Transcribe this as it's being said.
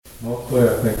Mostly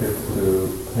I think it's to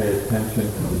pay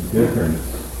attention to the difference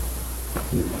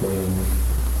between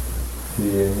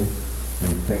seeing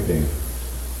and thinking.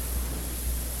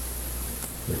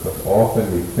 Because often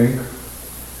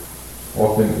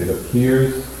it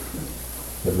appears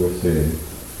that we're seeing,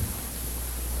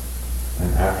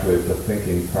 and actually it's a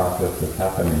thinking process that's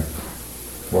happening.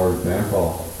 For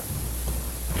example,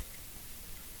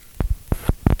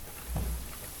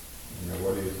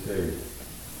 what do you see?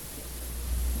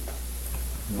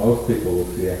 Most people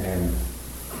will see a hand.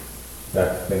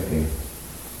 That's thinking.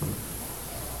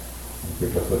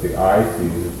 Because what the eye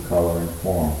sees is color and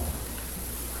form.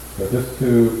 So just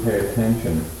to pay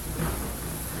attention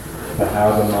to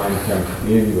how the mind jumps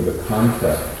in with a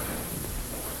concept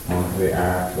onto the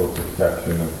actual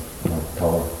perception of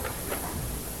color.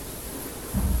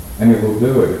 And it will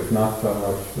do it. It's not so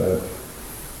much that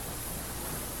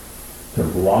to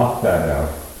block that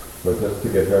out, but just to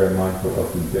get very mindful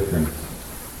of the difference.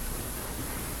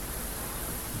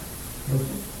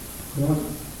 One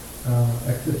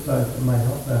exercise that might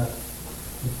help that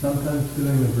is sometimes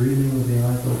doing the breathing with the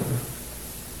eyes open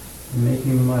and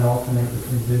making the mind alternate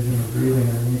between vision and breathing,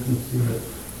 and then you can see that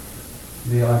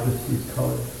the eye just sees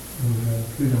color and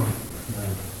freedom.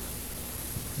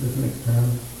 There's an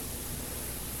experiment.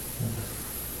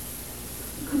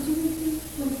 Could you repeat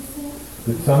what it said?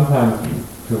 It's sometimes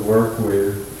to work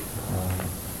with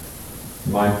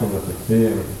mindfulness of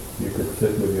seeing, you could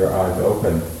sit with your eyes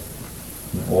open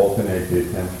and alternate the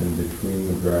attention between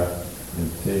the breath and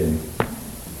seeing.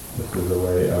 This is a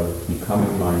way of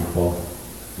becoming mindful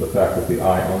of the fact that the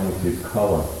eye only sees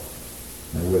color,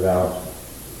 and without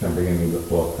jumping into the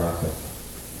thought process.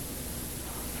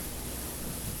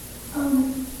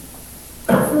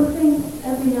 Something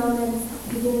every now and then is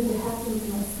beginning to happen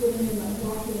when I'm sitting and I'm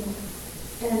walking.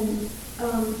 And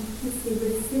let's see,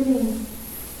 with sitting,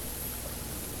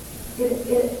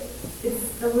 it's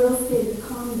a real state of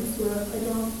calmness where I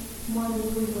don't want to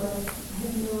move, or I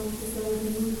have no desire to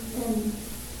move. And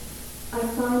I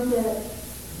find that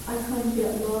I kind of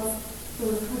get lost, or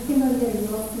I think I'm getting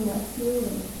lost in that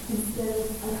feeling. Instead of,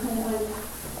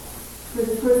 for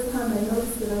the first time I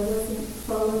noticed that I wasn't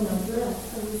following my breath.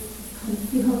 I was kind of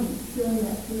feeling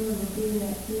that feeling and being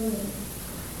that feeling.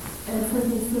 And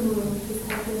something similar just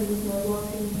happened with my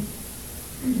walking,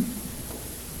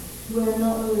 where I'm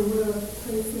not really aware of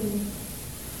placing,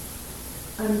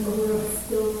 I'm aware of a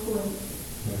still point.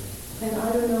 And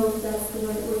I don't know if that's the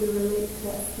right way to relate to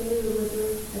that state, or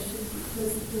whether I should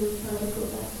really try to go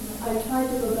back to I tried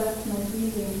to go back to my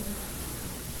breathing,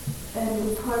 and it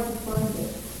was hard to find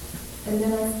it. And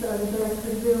then I started, but I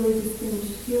could really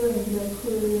distinguish feeling very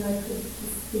clearly, and I could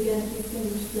just begin to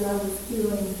distinguish that I was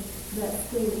feeling that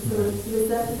state. So was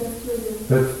that the best way to...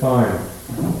 That's fine.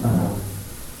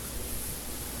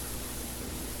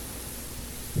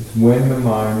 It's when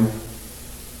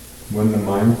the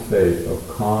mind state of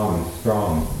calm is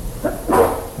strong,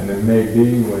 and it may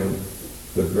be when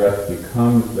the breath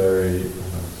becomes very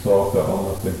soft or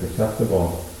almost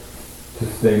imperceptible, to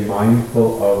stay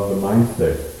mindful of the mind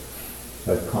state,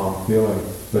 that calm feeling,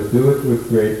 but do it with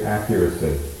great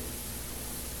accuracy.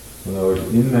 In other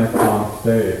words, in that calm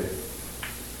state,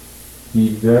 be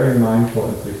very mindful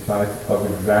and precise of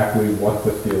exactly what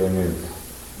the feeling is.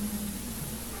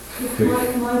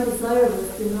 My desire was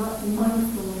to not be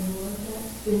mindful anymore,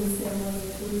 in the same way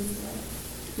as it is that,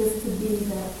 just to be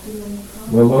that feeling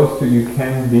calm. Well, those two, you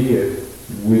can be it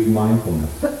with mindfulness.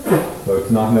 So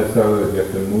it's not necessarily that you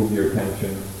have to move your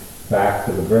attention back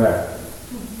to the breath.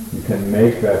 You can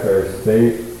make that very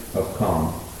state of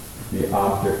calm the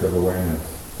object of awareness.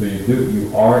 So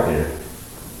you are it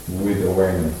with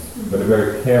awareness, but a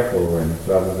very careful awareness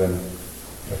rather than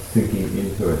sinking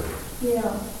into it.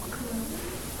 Yeah.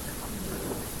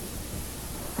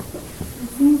 It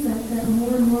seems that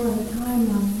more and more of the time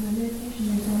the meditation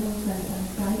is almost like a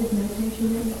guided meditation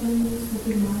that you can use with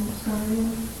your mind starting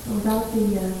without the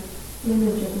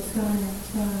image of the sky and the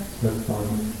stars. That's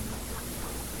fine.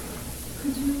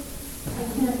 Could you? I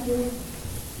can't do it.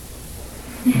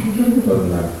 Doesn't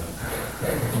matter.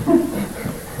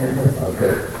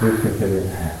 Okay, please continue.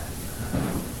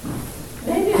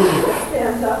 Maybe if you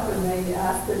stand up and maybe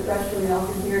ask the question y'all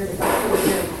can hear, because I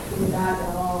can't do that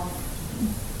at all.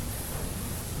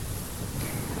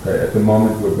 Okay, at the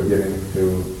moment we're beginning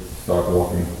to start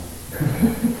walking.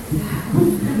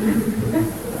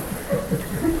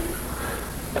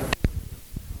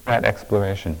 That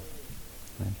exploration.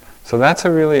 So that's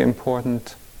a really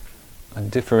important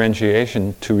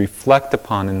differentiation to reflect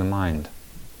upon in the mind.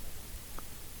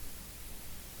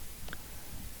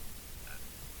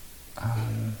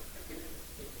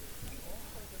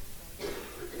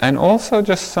 And also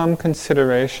just some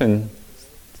consideration,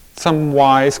 some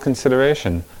wise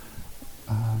consideration.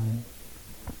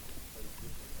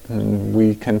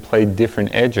 We can play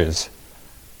different edges.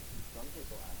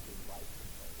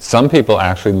 Some people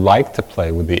actually like to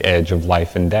play with the edge of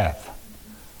life and death.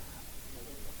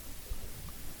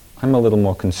 I'm a little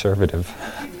more conservative.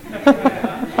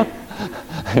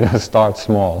 Start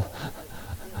small.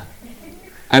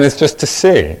 And it's just to see.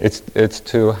 It's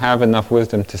to have enough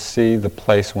wisdom to see the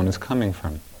place one is coming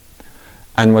from.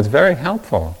 And what's very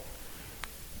helpful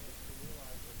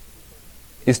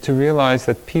is to realize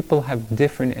that people have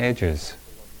different edges.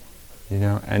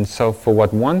 And so for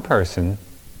what one person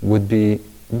would be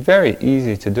very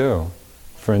easy to do,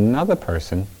 for another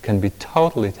person can be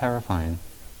totally terrifying.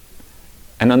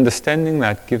 And understanding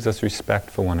that gives us respect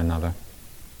for one another.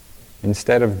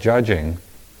 Instead of judging,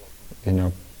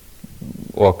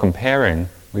 or comparing,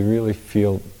 we really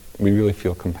feel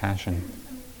compassion.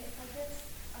 I guess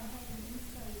I had an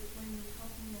insight when you were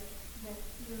talking that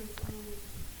fear is really,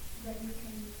 that you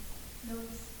can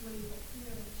notice where you have fear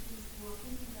and choose to walk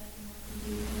into that, and that can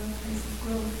be your own place of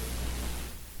growth.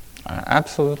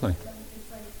 Absolutely.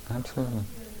 It's like Absolutely.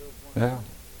 Yeah.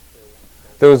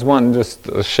 There was one, just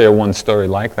to share one story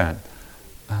like that.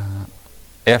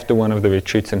 After one of the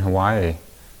retreats in Hawaii,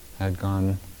 I had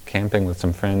gone camping with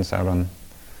some friends out on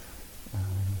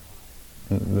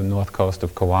the north coast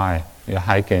of Kauai. You're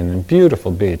hiking, a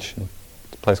beautiful beach,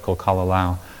 a place called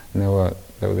Kalalau. And there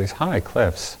were these high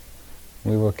cliffs.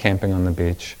 We were camping on the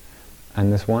beach,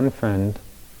 and this one friend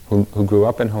who grew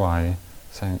up in Hawaii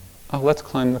saying, "Oh, let's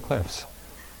climb the cliffs."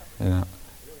 And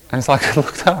it's like I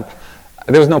looked up.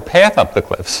 There was no path up the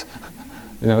cliffs.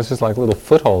 It was just like little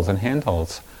footholds and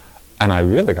handholds. And I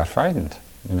really got frightened.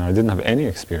 I didn't have any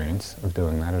experience of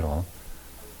doing that at all.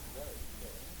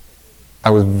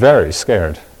 I was very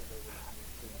scared.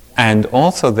 And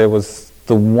also there was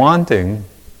the wanting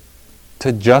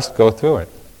to just go through it.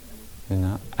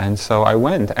 And so I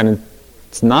went. And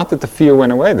it's not that the fear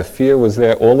went away. The fear was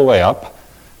there all the way up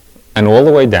and all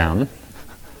the way down.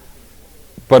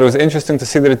 But it was interesting to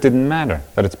see that it didn't matter,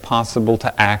 that it's possible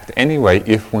to act anyway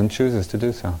if one chooses to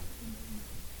do so.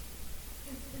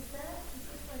 Is this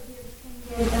idea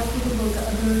can get applicable to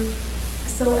other,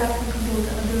 so applicable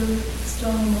to other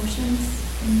strong emotions?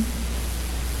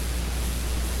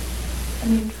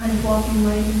 Kind of walking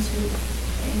right into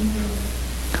anger.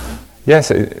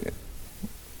 Yes,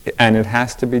 and it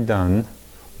has to be done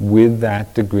with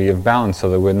that degree of balance so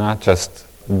that we're not just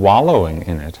wallowing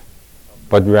in it,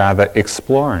 but rather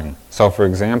exploring. So for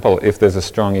example, if there's a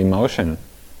strong emotion,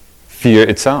 fear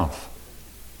itself,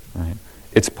 right?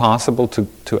 It's possible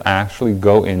to actually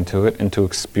go into it and to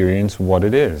experience what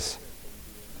it is.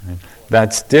 Right?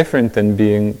 That's different than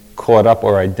being caught up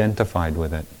or identified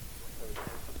with it.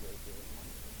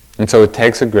 And so it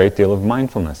takes a great deal of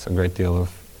mindfulness, a great deal of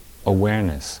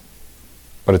awareness.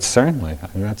 But it's certainly,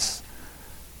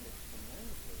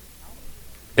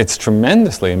 it's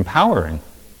tremendously empowering.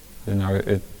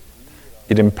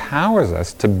 It empowers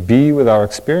us to be with our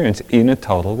experience in a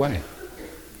total way.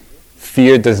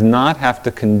 Fear does not have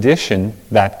to condition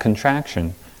that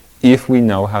contraction if we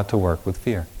know how to work with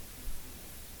fear.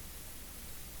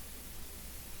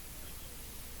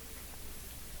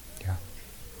 Yeah.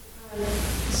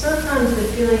 Sometimes the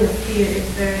feeling of fear is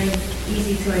very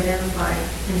easy to identify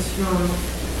and strong,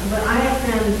 but I have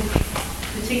found,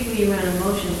 particularly around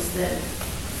emotions, that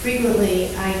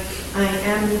frequently I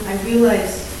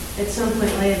realize at some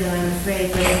point later that I'm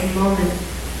afraid, but at the moment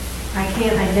I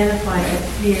can't identify that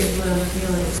fear is what I'm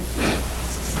feeling,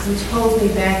 which holds me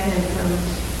back then from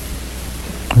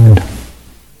moving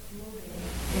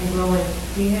and growing.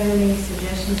 Do you have any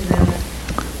suggestions about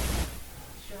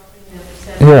sharpening that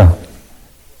perception? Yeah.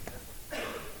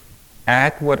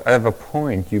 At whatever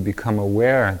point you become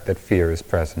aware that fear is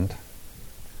present,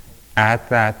 at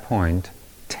that point,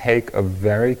 take a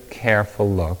very careful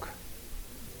look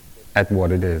at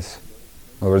what it is.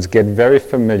 In other words, get very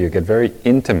familiar, get very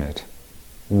intimate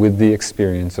with the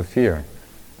experience of fear.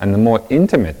 And the more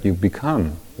intimate you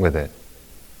become with it,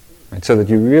 right, so that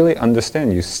you really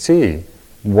understand, you see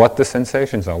what the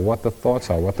sensations are, what the thoughts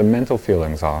are, what the mental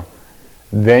feelings are,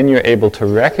 then you're able to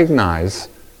recognize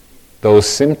those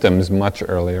symptoms much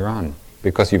earlier on,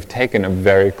 because you've taken a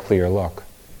very clear look.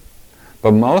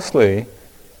 But mostly,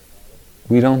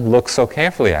 we don't look so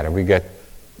carefully at it. We get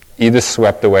either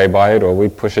swept away by it or we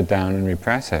push it down and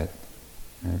repress it.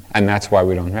 And that's why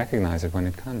we don't recognize it when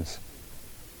it comes.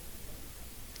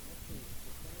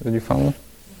 Did you follow?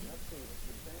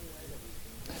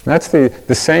 That's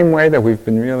the same way that we've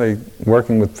been really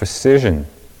working with precision,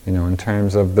 in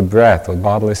terms of the breath or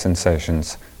bodily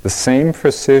sensations, the same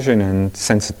precision and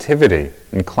sensitivity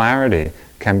and clarity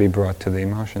can be brought to the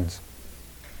emotions.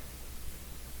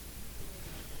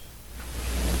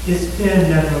 Is fear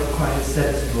never quite a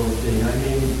sensible thing? I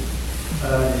mean,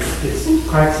 it's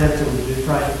quite sensible to be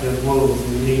frightened of wolves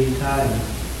in the meantime.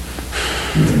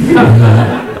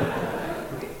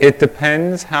 It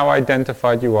depends how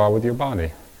identified you are with your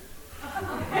body.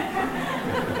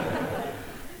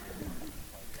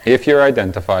 If you're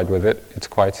identified with it, it's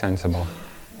quite sensible.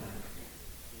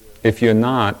 If you're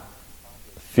not,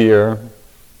 fear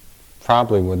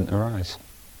probably wouldn't arise.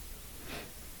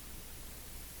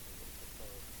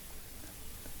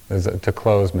 To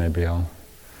close, maybe I'll...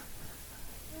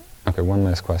 Okay, one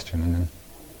last question, and then...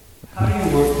 How do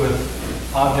you work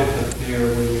with objects of fear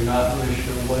when you're not really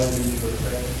sure what it is you're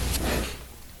afraid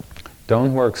of?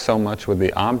 Don't work so much with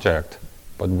the object,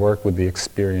 but work with the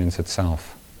experience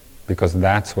itself, because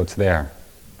that's what's there.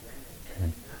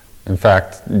 In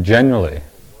fact, generally,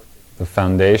 the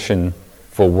foundation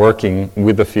for working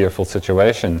with a fearful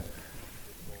situation,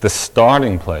 the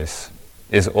starting place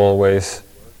is always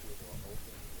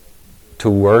to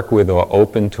work with or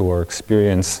open to or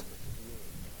experience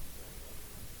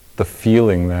the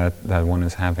feeling that one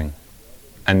is having.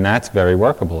 And that's very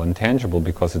workable and tangible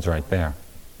because it's right there.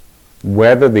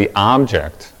 Whether the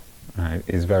object, right,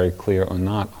 is very clear or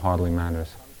not hardly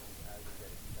matters.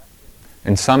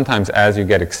 And sometimes as you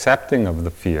get accepting of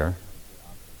the fear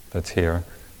that's here,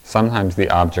 sometimes the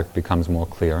object becomes more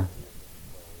clear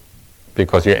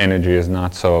because your energy is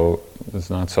not so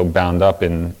bound up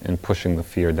in pushing the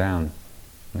fear down.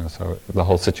 So the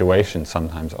whole situation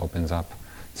sometimes opens up.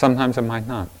 Sometimes it might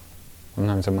not.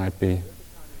 Sometimes it might be.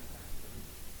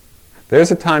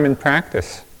 There's a time in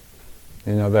practice,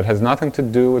 that has nothing to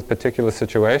do with particular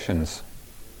situations.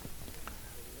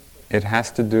 It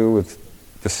has to do with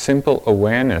the simple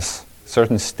awareness,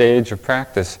 certain stage of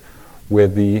practice, where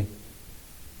the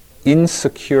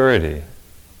insecurity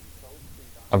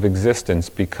of existence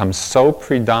becomes so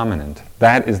predominant.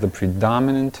 That is the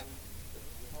predominant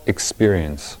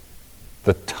experience,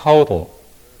 the total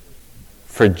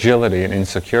fragility and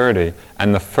insecurity,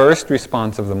 and the first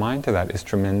response of the mind to that is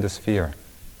tremendous fear.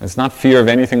 It's not fear of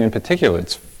anything in particular,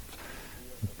 it's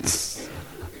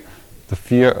the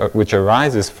fear which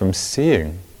arises from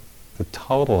seeing the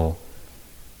total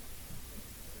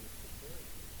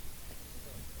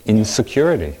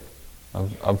insecurity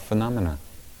of phenomena.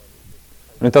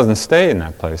 And it doesn't stay in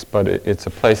that place, but it's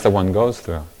a place that one goes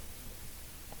through.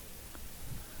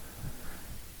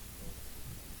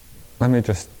 Let me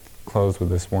just close with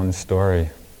this one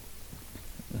story.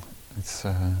 It's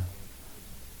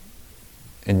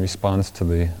in response to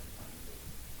the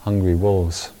hungry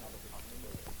wolves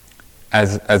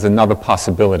as another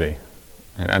possibility.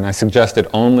 And I suggest it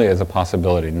only as a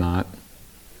possibility, not...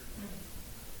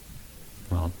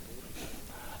 Well,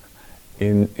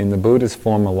 in the Buddha's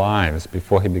former lives,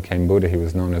 before he became Buddha, he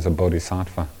was known as a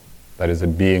bodhisattva. That is, a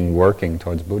being working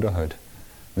towards Buddhahood.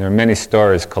 There are many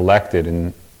stories collected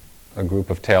in a group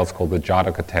of tales called the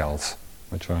Jataka tales,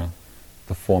 which are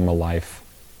the former life,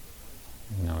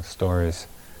 stories.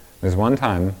 There's one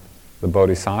time the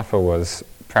bodhisattva was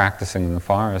practicing in the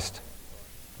forest,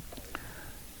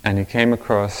 and he came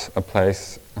across a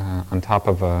place he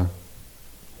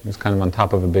was kind of on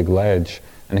top of a big ledge,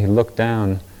 and he looked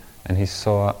down and he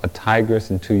saw a tigress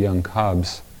and 2 young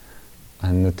cubs,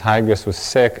 and the tigress was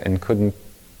sick and couldn't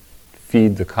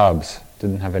feed the cubs,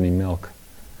 didn't have any milk.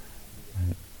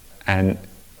 And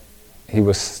he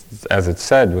was, as it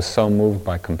said, was so moved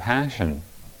by compassion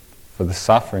for the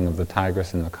suffering of the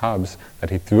tigress and the cubs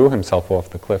that he threw himself off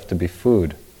the cliff to be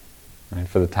food, right,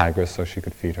 for the tigress so she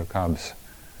could feed her cubs.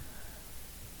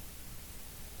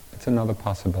 It's another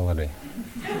possibility.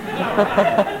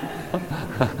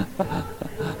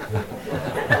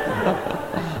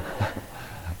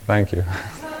 Thank you.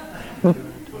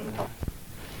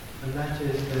 And that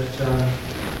is that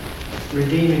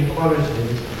redeeming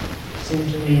qualities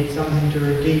seem to need something to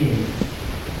redeem.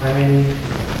 I mean,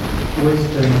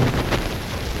 wisdom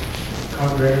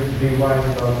can't really be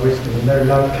wise about wisdom, and though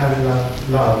love can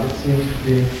love, it seems to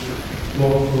be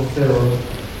more fulfilled,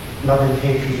 loving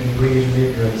hatred and greed and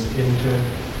ignorance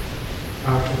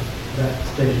out of that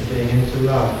state of being into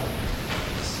love.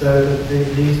 So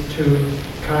that these two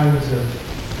kinds of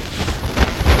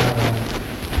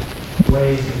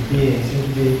ways of being seem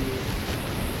to be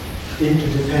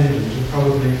interdependent and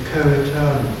probably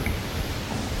co-eternal.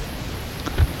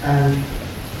 And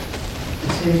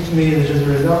it seems to me that as a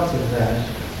result of that,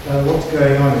 what's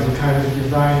going on is a kind of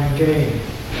divine game.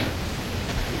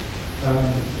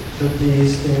 That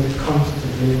these things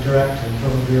constantly interact and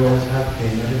probably always have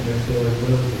been, I don't know if they always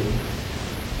will be.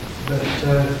 But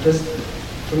just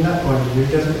from that point of view,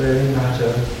 it doesn't really matter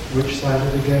which side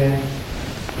of the game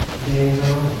beings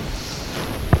are on.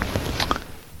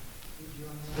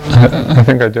 I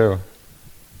think I do.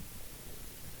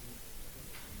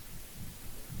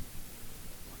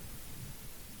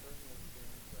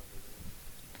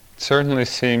 It certainly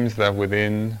seems that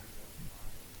within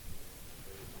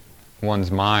one's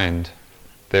mind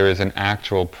there is an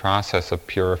actual process of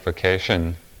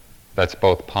purification that's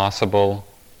both possible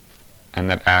and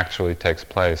that actually takes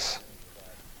place.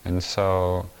 And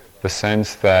so the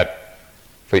sense that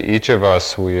for each of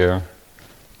us we're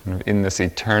in this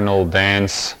eternal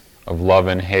dance of love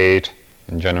and hate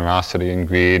and generosity and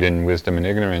greed and wisdom and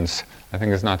ignorance, I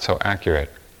think is not so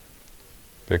accurate.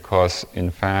 Because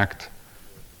in fact,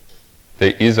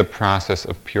 there is a process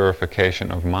of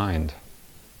purification of mind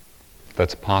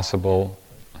that's possible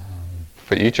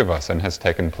for each of us and has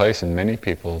taken place in many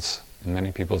people's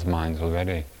minds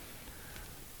already.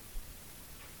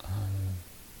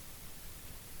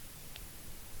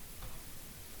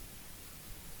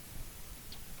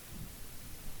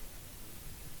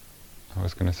 I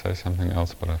was going to say something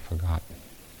else, but I forgot.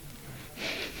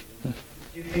 Do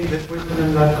you think that wisdom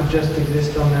and love could just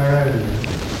exist on their own?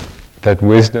 That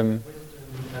wisdom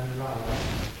And love,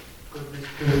 goodness,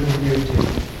 truth and beauty.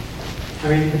 I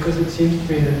mean, because it seems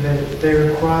to me that they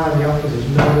require the opposites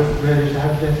in order really to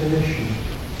have definition.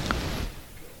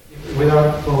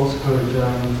 Without falsehood,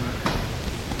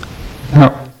 No.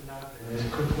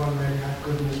 could one really have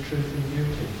goodness, truth and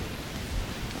beauty?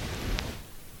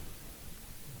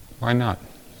 Why not?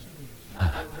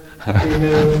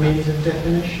 No means of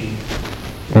definition.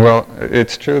 Well,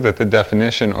 it's true that the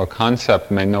definition or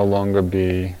concept may no longer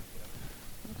be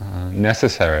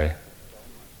necessary,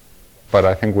 but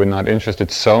I think we're not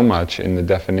interested so much in the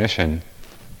definition,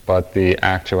 but the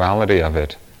actuality of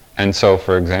it. And so,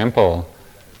 for example,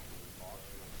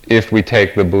 if we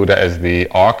take the Buddha as the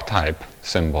archetype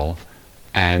symbol,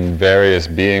 and various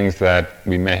beings that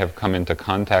we may have come into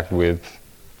contact with,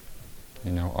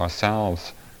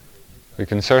 ourselves, we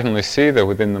can certainly see that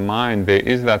within the mind there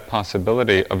is that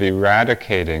possibility of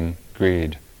eradicating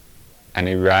greed and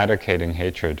eradicating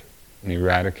hatred and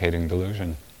eradicating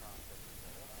delusion.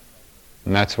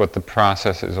 And that's what the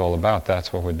process is all about.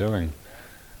 That's what we're doing.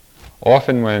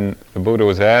 Often when the Buddha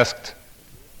was asked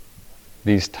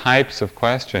these types of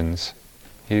questions,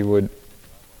 he would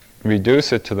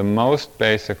reduce it to the most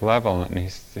basic level,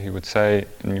 and he would say,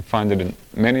 and you find it in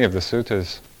many of the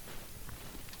suttas,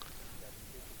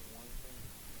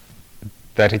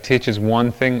 that he teaches one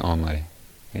thing only.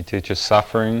 He teaches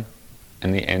suffering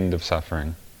and the end of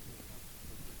suffering.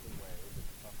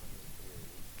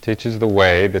 Teaches the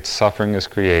way that suffering is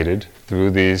created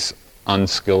through these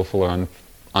unskillful or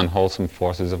unwholesome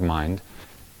forces of mind,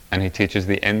 and he teaches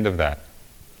the end of that.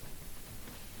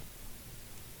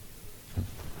 It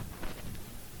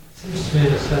seems to me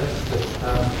in a sense that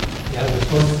you have a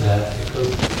point there,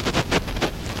 because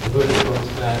the Buddha talks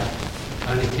about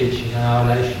only teaching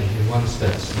annihilation in one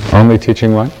sense. Only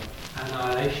teaching what?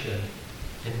 Annihilation,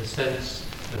 in the sense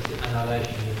of the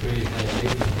annihilation of greed and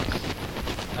ignorance.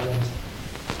 And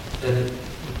then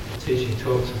the teaching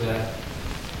talks about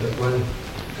that when a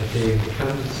being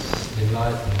becomes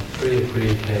enlightened, free of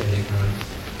greed, hate and ignorance,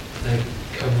 they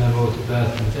come no more to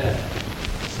birth and death.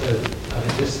 So,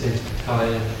 this seems to tie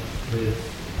in with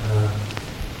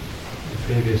the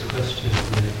previous question,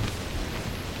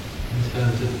 in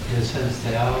terms of, in a sense,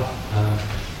 they are,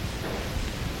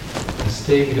 the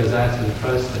steam goes out of the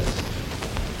process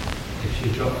if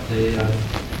you drop the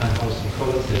unwholesome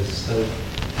qualities. So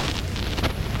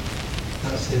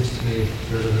that seems to me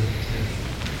relevant to the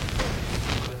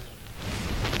question.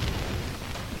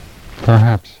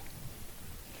 Perhaps.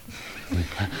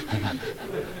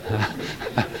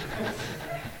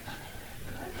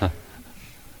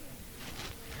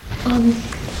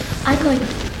 I'd like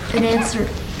an answer.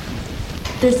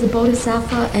 There's the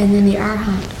Bodhisattva and then the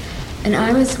Arhat. And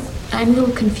I'm a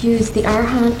little confused. The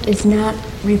Arhat is not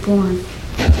reborn.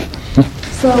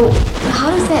 So how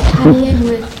does that tie in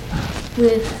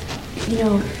with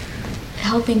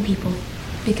helping people?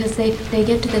 Because they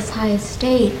get to this highest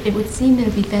state, it would seem that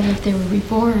it would be better if they were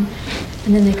reborn,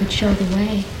 and then they could show the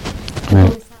way. The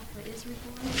Bodhisattva is reborn?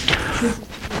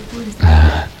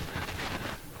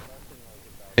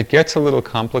 It gets a little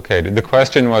complicated. The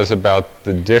question was about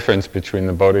the difference between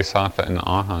the Bodhisattva and the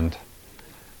Arhat.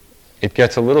 It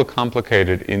gets a little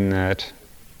complicated in that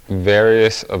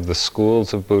various of the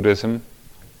schools of Buddhism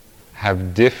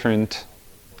have different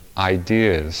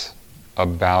ideas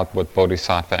about what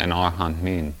Bodhisattva and Arhat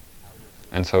mean.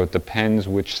 And so it depends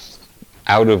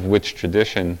out of which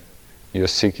tradition you're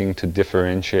seeking to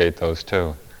differentiate those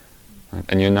two. Right?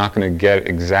 And you're not going to get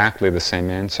exactly the same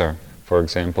answer, for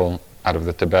example, out of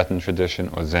the Tibetan tradition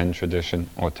or Zen tradition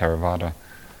or Theravada.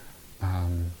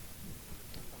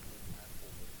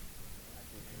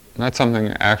 That's something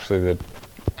actually that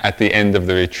at the end of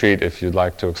the retreat, if you'd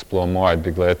like to explore more, I'd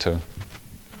be glad to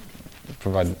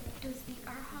provide. Does the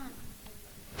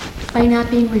arhat, by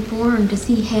not being reborn, does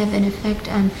he have an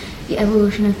effect on the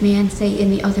evolution of man, say,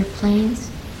 in the other planes?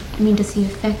 I mean, does he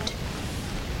affect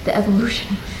the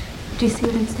evolution? Do you see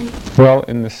what I'm saying? Well,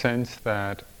 in the sense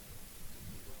that,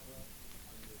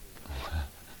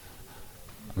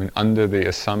 I mean, under the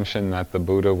assumption that the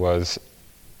Buddha was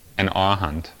an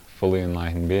arhat, fully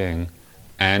enlightened being,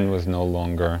 and was no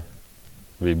longer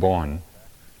reborn,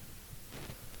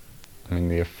 I mean,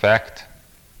 the effect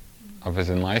of his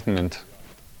enlightenment,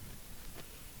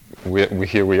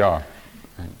 here we are.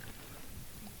 Right?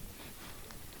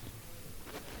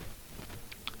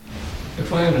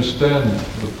 If I understand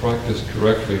the practice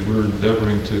correctly, we're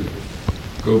endeavoring to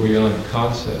go beyond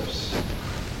concepts.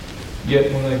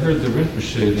 Yet when I heard the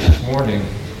Rinpoche this morning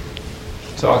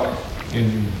talk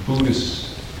in Buddhist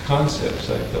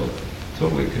concepts, I felt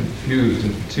totally confused,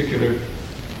 in particular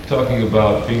talking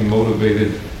about being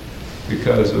motivated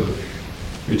because of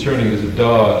returning as a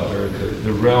dog, or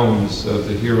the realms of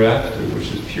the hereafter,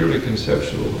 which is purely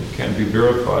conceptual and can't be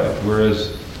verified,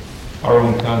 whereas our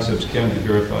own concepts can be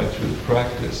verified through the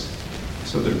practice.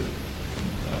 So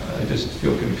I just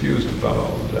feel confused about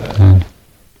all of that.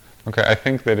 Okay, I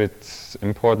think that it's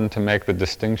important to make the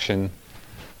distinction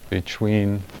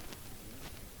between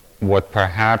what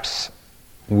perhaps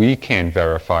we can't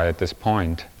verify at this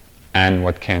point and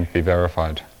what can't be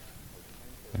verified.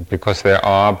 Because there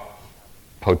are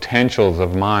potentials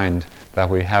of mind that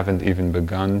we haven't even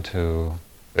begun to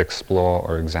explore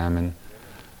or examine.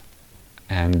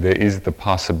 And there is the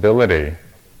possibility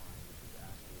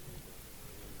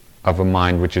of a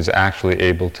mind which is actually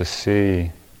able to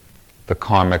see the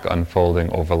karmic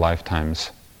unfolding over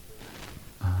lifetimes.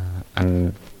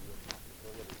 And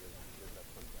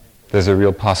there's a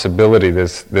real possibility,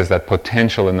 there's that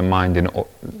potential in the mind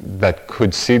that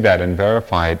could see that and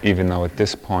verify it, even though at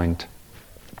this point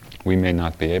we may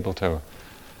not be able to.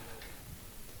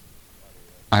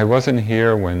 I wasn't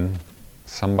here when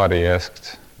somebody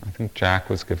asked, I think Jack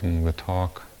was giving the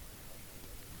talk.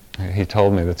 He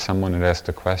told me that someone had asked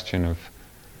a question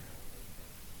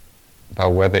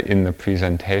about whether in the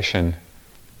presentation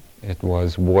it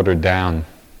was watered down.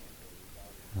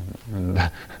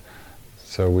 And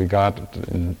so we got,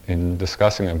 in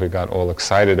discussing it, we got all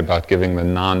excited about giving the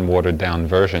non-watered down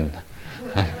version.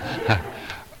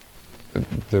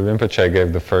 The Rinpoche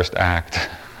gave the first act.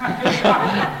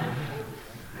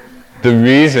 The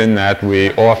reason that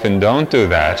we often don't do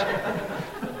that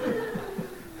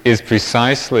is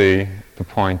precisely the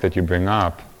point that you bring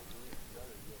up,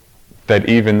 that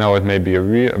even though it may be a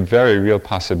very real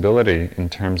possibility in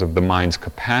terms of the mind's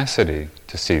capacity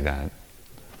to see that,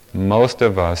 most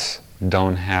of us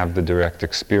don't have the direct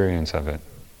experience of it,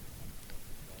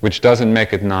 which doesn't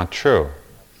make it not true.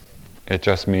 It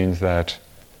just means that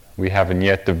we haven't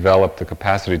yet developed the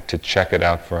capacity to check it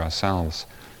out for ourselves.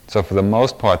 So for the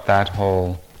most part, that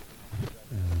whole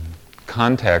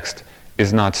context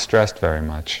is not stressed very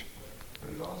much.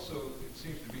 But it also, it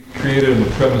seems to be created on the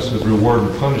premise of reward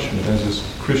and punishment as this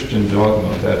Christian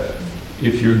dogma that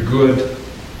if you're good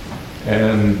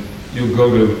and you'll go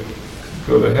to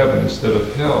heaven instead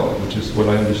of hell, which is what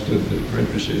I understood that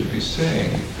Rinpoche to be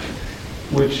saying,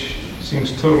 which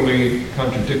seems totally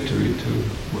contradictory to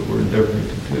what we're endeavoring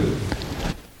to do.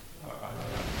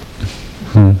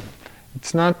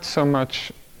 It's not so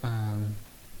much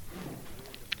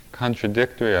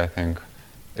contradictory, I think.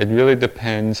 It really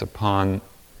depends upon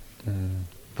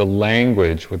the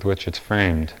language with which it's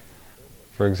framed.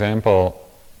 For example,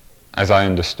 as I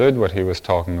understood what he was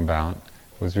talking about,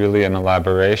 was really an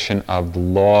elaboration of the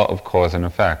law of cause and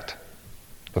effect.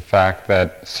 The fact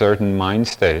that certain mind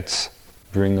states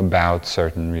bring about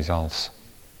certain results.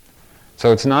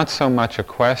 So it's not so much a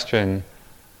question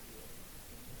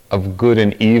of good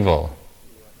and evil,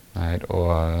 right,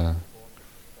 or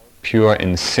pure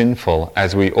and sinful,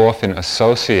 as we often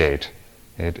associate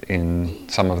it in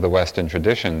some of the Western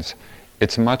traditions.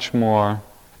 It's much more,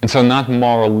 and so not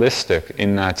moralistic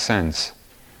in that sense.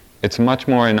 It's much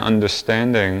more in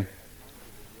understanding,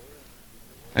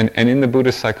 and in the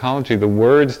Buddhist psychology, the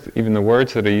words, even the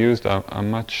words that are used are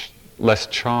much less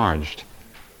charged.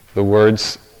 The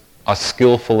words are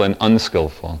skillful and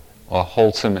unskillful, or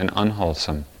wholesome and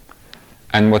unwholesome.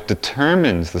 And what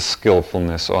determines the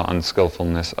skillfulness or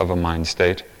unskillfulness of a mind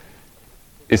state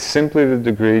is simply the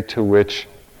degree to which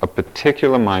a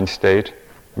particular mind state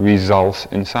results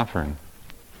in suffering.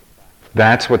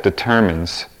 That's what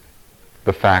determines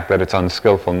the fact that it's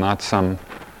unskillful, not some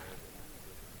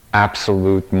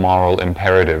absolute moral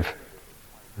imperative.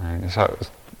 Right?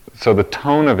 So the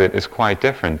tone of it is quite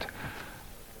different.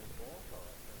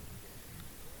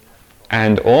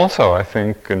 And also, I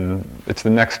think, and it's the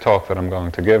next talk that I'm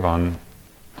going to give on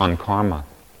karma,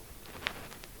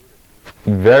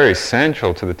 very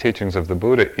central to the teachings of the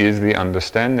Buddha is the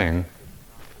understanding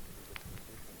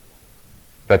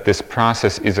that this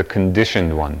process is a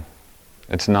conditioned one.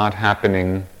 It's not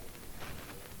happening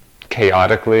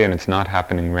chaotically and it's not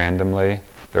happening randomly.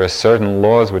 There are certain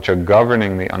laws which are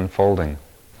governing the unfolding.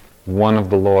 One of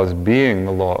the laws being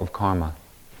the law of karma.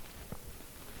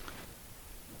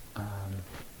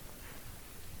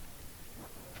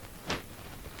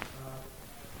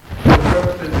 For the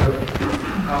purposes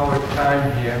of our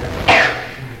time here in the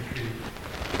retreat,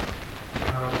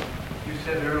 you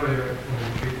said earlier in the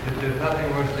retreat that there's nothing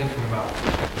worth thinking about.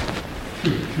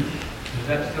 Is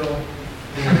that still?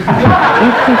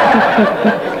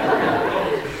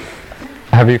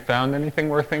 Have you found anything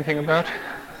worth thinking about?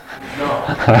 No.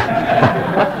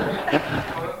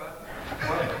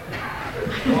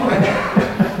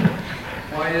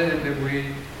 Why is it that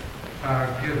we are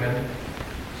given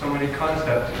so many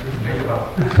concepts to think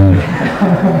about?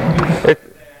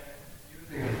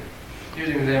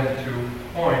 Using them to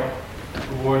point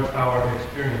towards our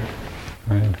experience.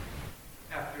 Right.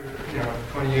 After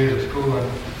 20 years of school,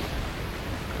 and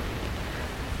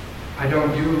I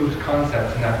don't use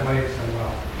concepts in that way so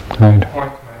well. Right. To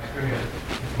point to my experience.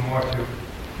 It's more to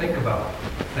think about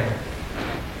things.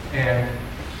 And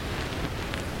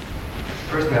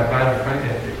personally, I find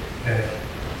that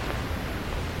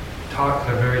talks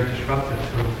are very disruptive to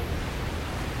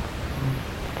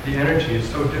the energy is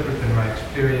so different than my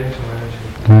experiential energy.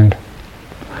 Right.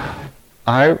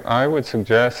 I would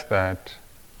suggest that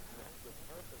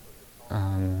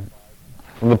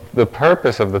the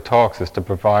purpose of the talks is to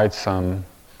provide some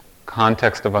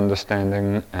context of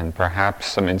understanding and perhaps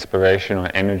some inspiration or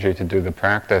energy to do the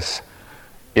practice.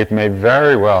 It may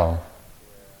very well,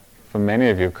 for many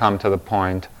of you, come to the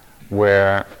point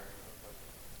where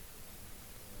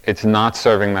it's not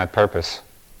serving that purpose.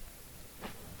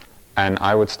 And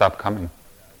I would stop coming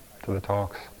to the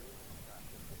talks.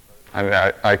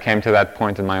 I came to that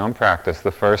point in my own practice.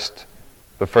 The first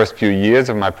few years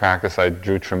of my practice, I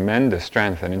drew tremendous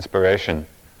strength and inspiration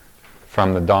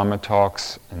from the Dharma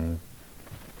talks and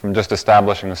from just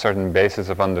establishing a certain basis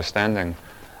of understanding.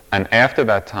 And after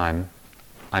that time,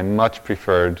 I much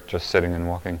preferred just sitting and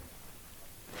walking.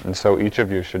 And so each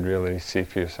of you should really see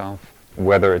for yourself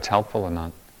whether it's helpful or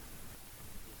not.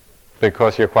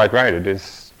 Because you're quite right, it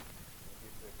is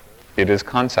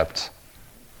concepts.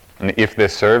 And if they're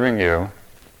serving you,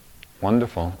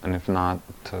 wonderful, and if not,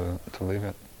 to leave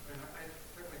it. I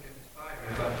certainly get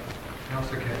inspired, but I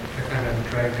also get kind of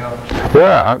dragged out.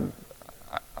 Yeah,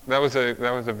 that was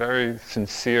a very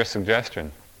sincere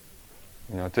suggestion.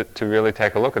 To really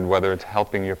take a look at whether it's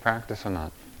helping your practice or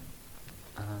not.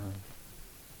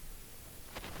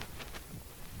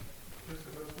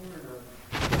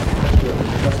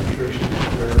 Concentration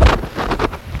where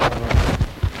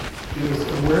is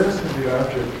awareness of the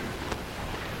object.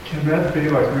 Can that be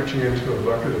like reaching into a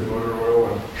bucket of motor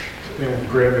oil and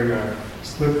grabbing a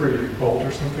slippery bolt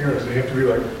or something, or does it have to be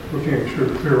like looking at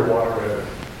clear water at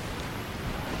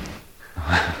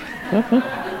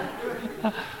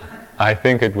it? I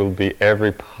think it will be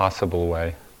every possible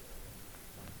way.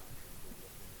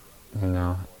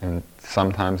 And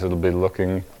sometimes it'll be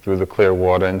looking through the clear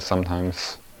water, and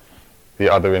sometimes the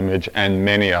other image, and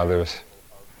many others.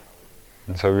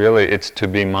 And so really it's to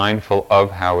be mindful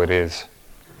of how it is.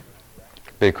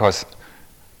 Because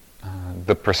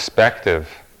the perspective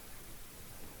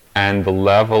and the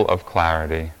level of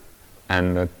clarity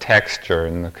and the texture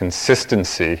and the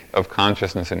consistency of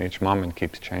consciousness in each moment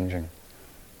keeps changing.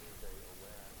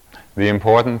 The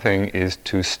important thing is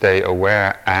to stay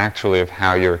aware actually of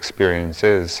how your experience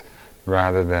is,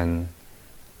 rather than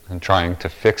trying to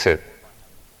fix it,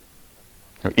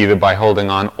 either by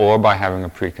holding on or by having a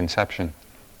preconception.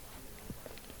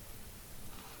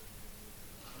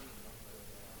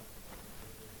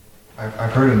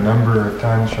 I've heard a number of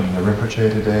times from the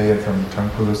Rinpoche today and from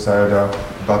Tangpulu Sayadaw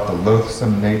about the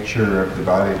loathsome nature of the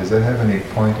body. Does that have any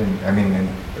point in any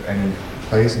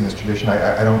place in this tradition?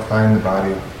 I don't find the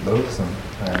body loathsome.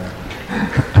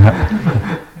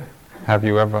 Have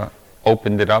you ever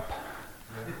opened it up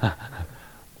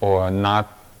or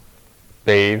not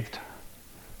bathed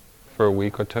for a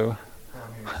week or two?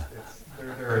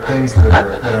 There are things that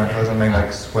are unpleasant,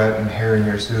 like sweat and hair in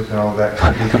your soup and all that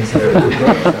could be considered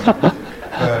loathsome.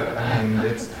 But I mean,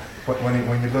 it's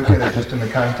when you look at it just in the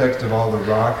context of all the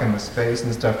rock and the space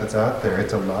and stuff that's out there,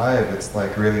 it's alive. It's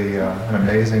like really an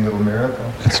amazing little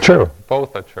miracle. It's true.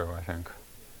 Both are true, I think.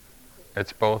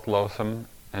 It's both loathsome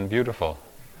and beautiful.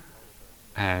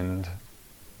 And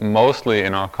mostly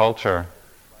in our culture,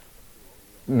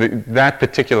 that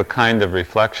particular kind of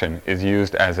reflection is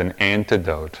used as an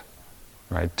antidote,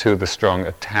 right, to the strong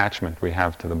attachment we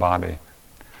have to the body.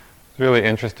 It's really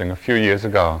interesting. A few years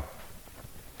ago,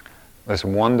 this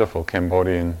wonderful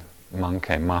Cambodian monk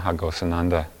came,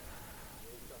 Mahagosananda,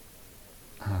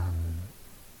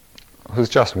 who's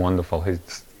just wonderful. He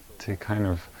kind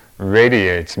of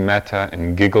radiates metta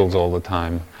and giggles all the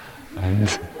time,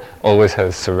 and always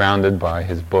has surrounded by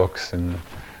his books, and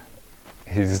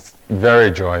he's very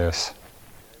joyous.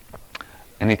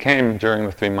 And he came during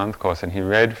the 3-month course, and he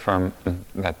read from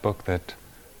that book that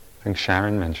I think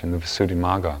Sharon mentioned, the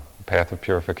Visuddhimagga, The Path of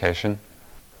Purification.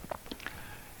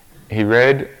 He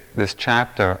read this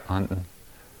chapter on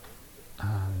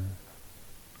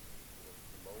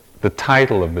the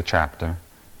title of the chapter,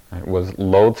 right, was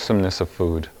Loathsomeness of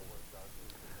Food.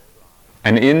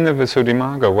 And in the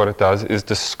Visuddhimagga, what it does is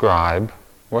describe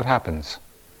what happens.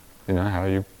 You know, how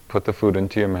you put the food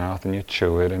into your mouth and you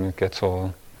chew it and it gets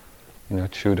all,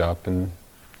 chewed up and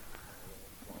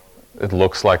it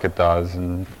looks like it does,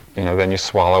 and, then you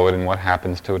swallow it and what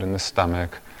happens to it in the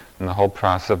stomach and the whole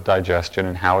process of digestion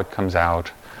and how it comes out.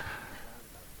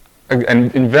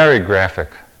 And in very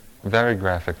graphic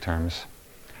terms.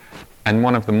 And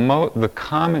one of the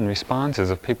common responses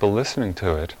of people listening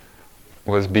to it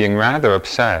was being rather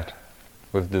upset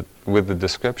with the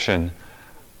description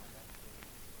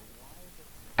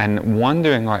and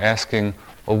wondering or asking,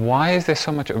 well, why is there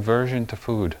so much aversion to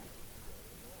food?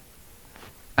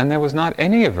 And there was not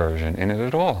any aversion in it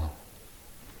at all.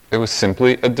 It was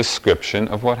simply a description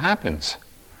of what happens.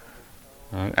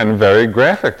 Right? And a very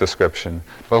graphic description.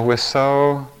 But we're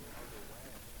so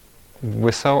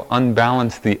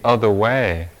unbalanced the other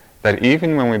way that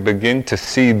even when we begin to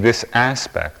see this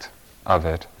aspect of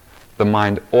it, the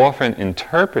mind often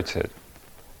interprets it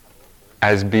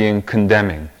as being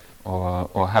condemning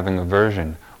or having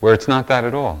aversion, where it's not that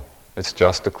at all. It's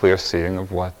just a clear seeing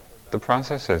of what the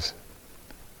process is.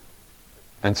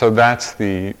 And so that's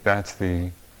the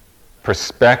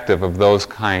perspective of those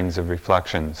kinds of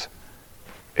reflections.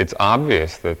 It's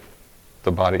obvious that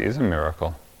the body is a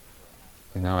miracle,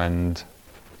 and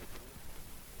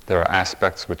there are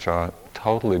aspects which are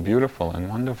totally beautiful and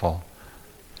wonderful,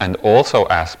 and also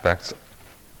aspects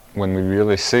when we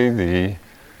really see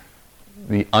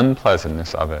the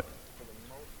unpleasantness of it.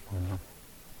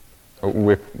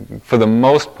 For the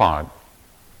most part,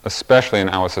 especially in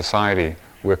our society,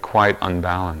 we're quite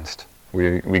unbalanced.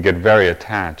 We get very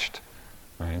attached,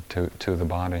 right, to the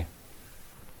body.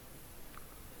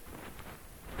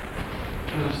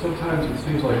 Sometimes it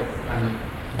seems like I'm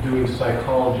doing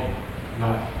psychology,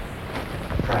 not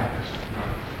practice.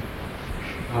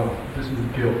 Oh, this is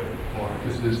guilt, or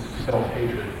this is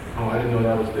self-hatred. Oh, I didn't know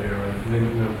that was there. And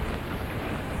then,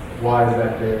 why is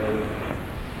that there?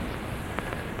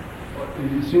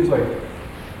 It seems like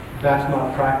that's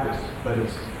not practice, but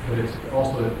it's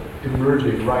also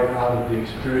emerging right out of the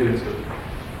experience of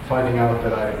finding out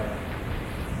that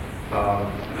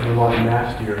I'm a lot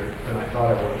nastier than I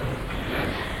thought I was.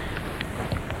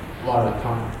 A lot of the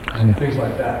time, and things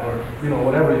like that, or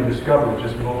whatever you discover,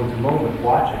 just moment to moment,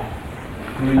 watching.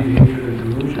 Greed, hatred,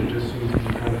 and delusion just seems to be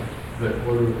kind of the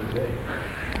order of the day.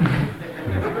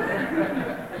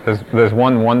 There's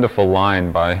one wonderful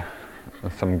line by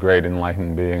some great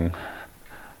enlightened being: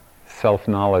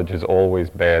 self-knowledge is always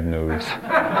bad news.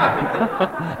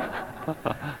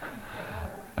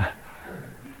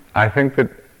 I think that...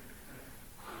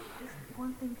 Just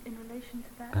one thing in relation to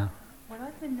that. Yeah. What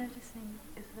I've been noticing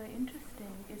is very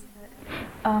interesting is that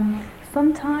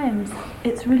sometimes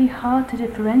it's really hard to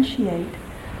differentiate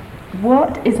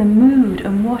what is a mood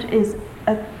and what is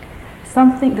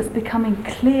something that's becoming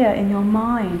clear in your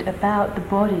mind about the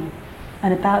body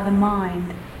and about the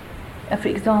mind. For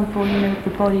example,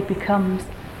 the body becomes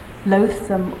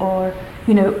loathsome, or,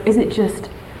 is it just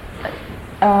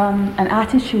an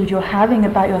attitude you're having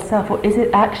about yourself, or is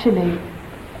it actually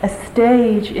a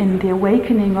stage in the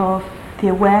awakening of the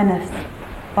awareness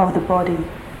of the body?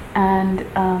 And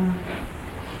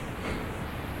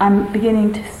I'm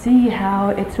beginning to see how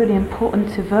it's really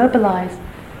important to verbalize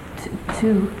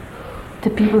to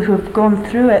people who have gone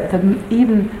through it,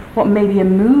 even what may be a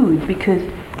mood, because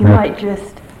you might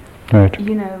just,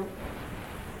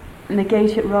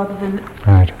 negate it rather than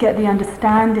Right. get the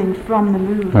understanding from the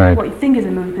mood. Right. What you think is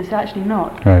a mood, but it's actually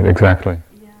not. Right, exactly.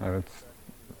 Yeah.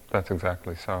 That's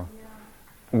exactly so.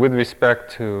 With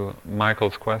respect to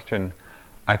Michael's question,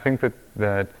 I think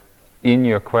that in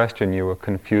your question you were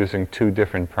confusing two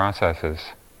different processes.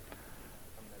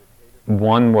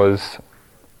 One was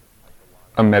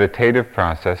a meditative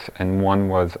process and one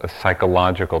was a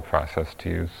psychological process, to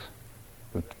use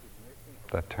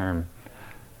that term.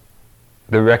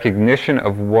 The recognition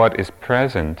of what is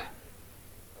present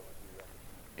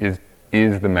is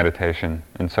the meditation.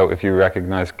 And so if you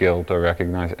recognize guilt or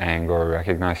recognize anger or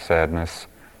recognize sadness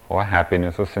or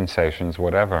happiness or sensations,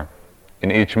 whatever, in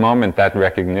each moment that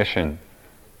recognition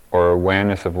or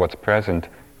awareness of what's present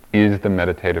is the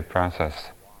meditative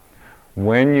process.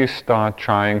 When you start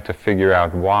trying to figure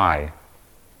out why,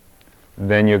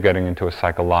 then you're getting into a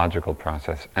psychological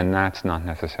process, and that's not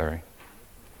necessary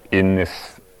in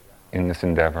this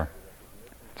endeavor.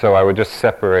 So I would just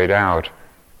separate out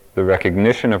the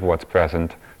recognition of what's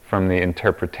present from the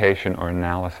interpretation or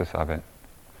analysis of it.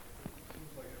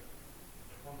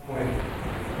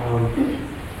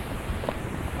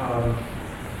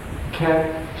 You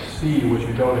can't see what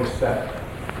you don't accept.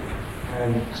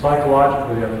 And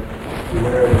psychologically, I'm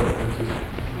aware that there's this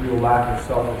real lack of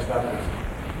self-acceptance.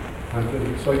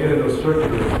 So I get into a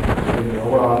circuit of,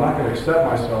 well, I'm not going to accept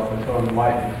myself until I'm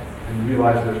enlightened and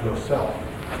realize there's no self.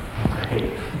 I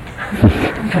hate.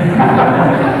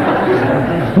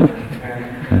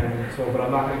 and so, but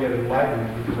I'm not going to get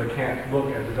enlightened because I can't look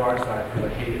at the dark side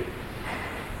because I hate it.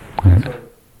 So,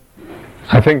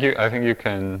 I think you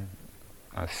can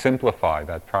simplify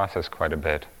that process quite a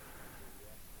bit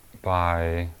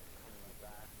by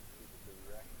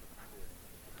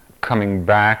coming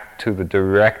back to the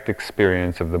direct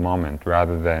experience of the moment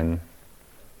rather than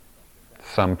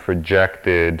some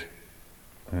projected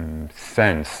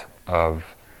sense of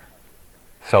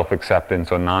self-acceptance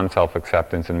or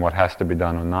non-self-acceptance and what has to be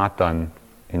done or not done,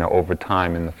 over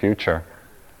time in the future.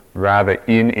 Rather,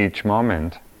 in each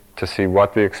moment, to see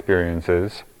what the experience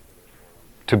is,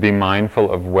 to be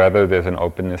mindful of whether there's an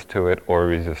openness to it or a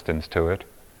resistance to it.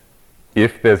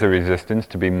 If there's a resistance,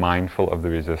 to be mindful of the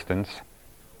resistance.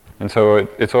 And so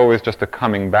it's always just a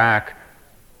coming back,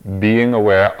 being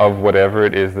aware of whatever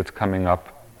it is that's coming up,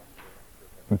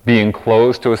 being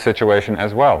closed to a situation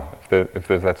as well. If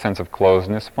there's that sense of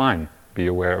closedness, fine, be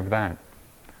aware of that.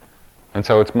 And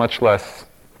so it's much less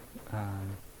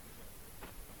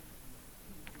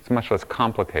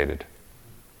complicated.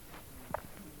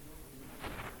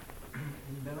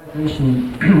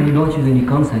 Attention, we don't use any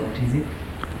concept, is it?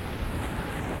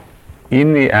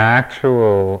 In the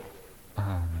actual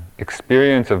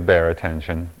experience of bare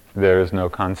attention, there is no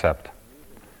concept.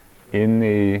 In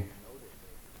the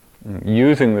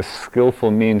using the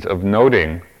skillful means of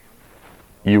noting,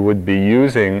 you would be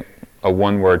using a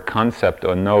one-word concept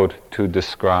or note to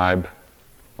describe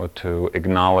or to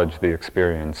acknowledge the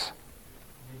experience.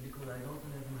 Because I don't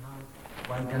understand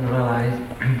how one can realize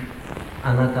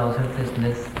anatta or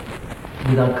selflessness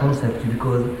without concept,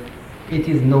 because it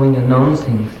is knowing a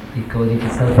non-thing, because it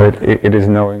is self. Right. It is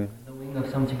knowing of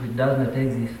something which does not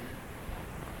exist.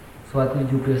 So how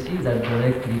could you perceive that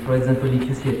directly? For example, if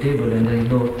you see a table and there is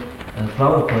no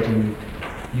flower pot in it,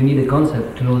 you need a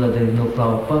concept to know that there is no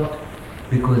flower pot,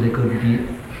 because there could be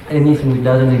anything which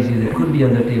doesn't exist. There could be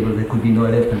on the table, there could be no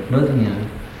elephant, nothing else.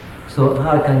 So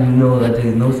how can you know that there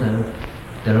is no self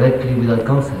directly without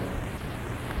concept?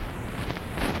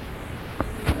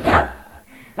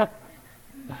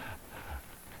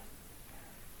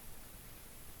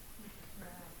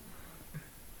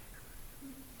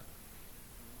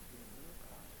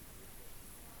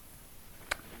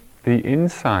 The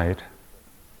insight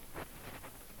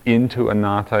into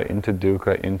anatta, into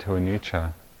dukkha, into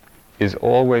anicca is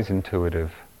always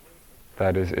intuitive.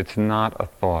 That is, it's not a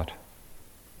thought.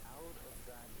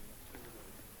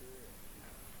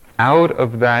 Out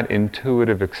of that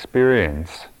intuitive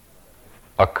experience,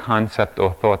 a concept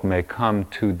or thought may come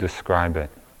to describe it.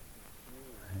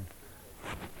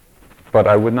 But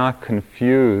I would not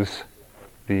confuse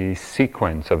the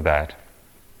sequence of that,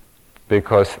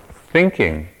 because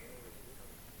thinking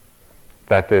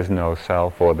that there's no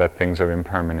self or that things are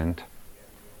impermanent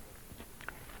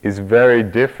is very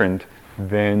different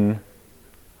than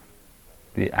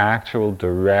the actual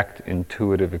direct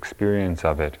intuitive experience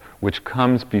of it, which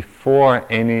comes before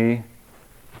any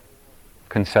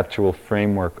conceptual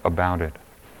framework about it.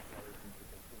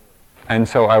 And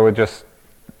so I would just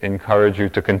encourage you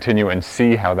to continue and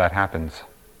see how that happens.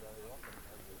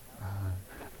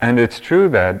 And it's true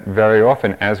that very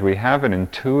often, as we have an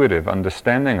intuitive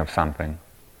understanding of something,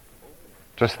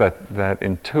 just that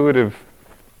intuitive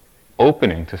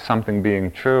opening to something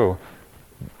being true,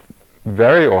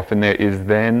 very often there is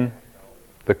then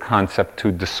the concept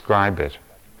to describe it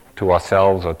to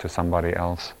ourselves or to somebody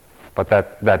else. But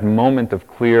that moment of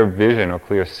clear vision or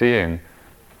clear seeing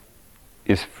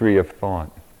is free of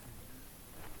thought.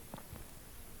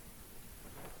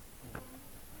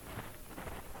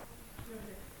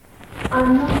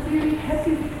 I'm not really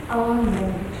happy with our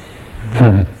language.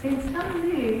 In some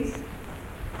ways,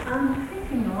 I'm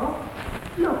thinking of,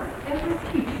 look, every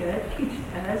teacher teaches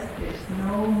us there's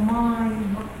no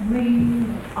mine, not me,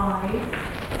 not I.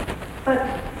 But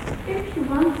if you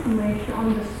want to make you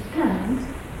understand,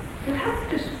 you have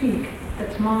to speak.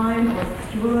 That's mine or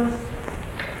that's yours.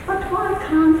 But why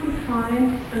can't we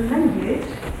find a language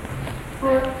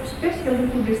for especially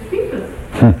Buddhist people?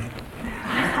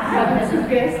 I would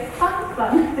suggest fun.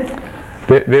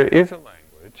 There is a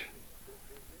language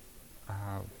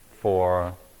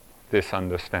for this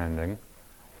understanding,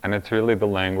 and it's really the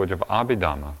language of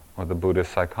Abhidhamma, or the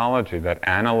Buddhist psychology, that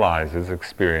analyzes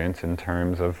experience in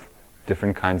terms of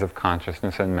different kinds of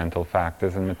consciousness and mental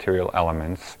factors and material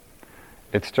elements.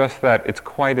 It's just that it's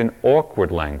quite an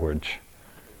awkward language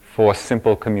for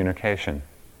simple communication.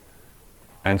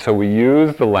 And so we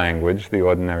use the language, the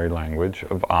ordinary language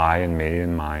of I and me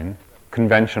and mine,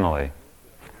 conventionally.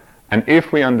 And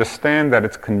if we understand that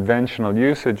it's conventional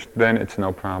usage, then it's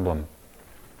no problem.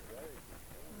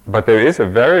 But there is a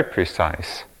very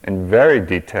precise and very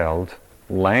detailed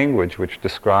language which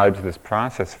describes this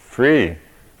process free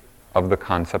of the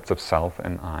concepts of self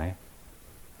and I.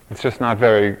 It's just not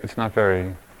very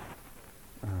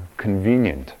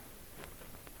convenient.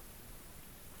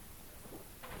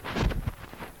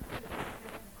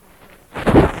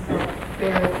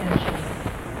 Bare attention,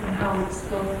 and how it's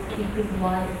both keeping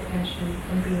wide attention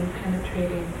and being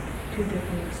penetrating to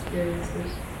different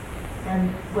experiences, and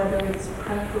whether it's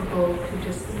preferable to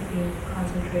just keeping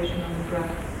concentration on the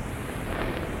breath.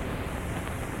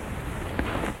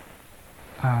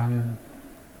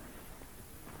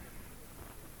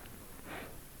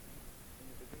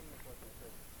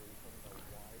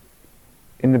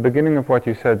 In the beginning of what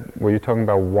you said, were you talking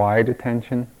about wide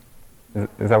attention?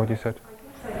 Is that what you said?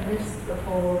 I guess I missed the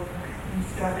whole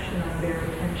instruction on bare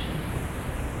attention.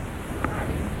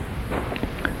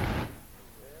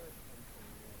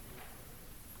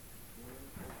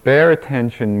 Bare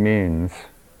attention means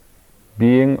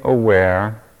being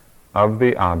aware of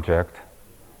the object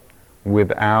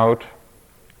without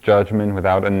judgment,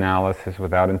 without analysis,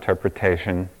 without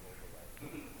interpretation,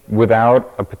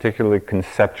 without a particularly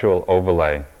conceptual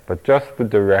overlay, but just the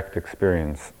direct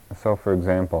experience. So, for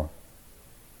example,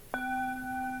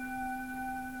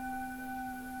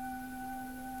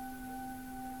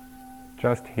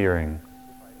 just hearing.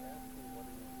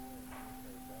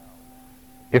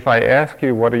 If I ask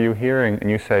you, what are you hearing, and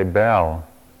you say bell,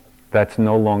 that's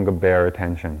no longer bare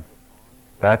attention.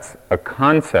 That's a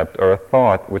concept or a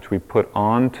thought which we put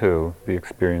onto the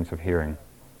experience of hearing.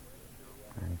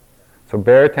 So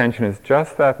bare attention is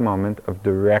just that moment of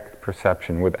direct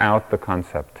perception without the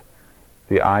concept.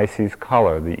 The eye sees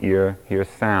color, the ear hears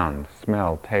sound,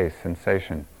 smell, taste,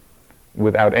 sensation,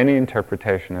 without any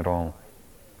interpretation at all.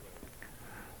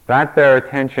 That bare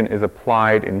attention is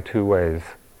applied in two ways.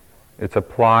 It's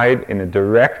applied in a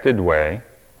directed way,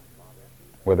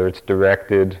 whether it's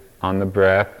directed on the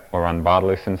breath or on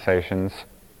bodily sensations.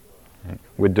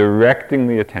 We're directing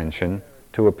the attention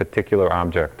to a particular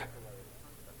object.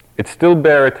 It's still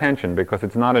bare attention because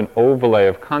it's not an overlay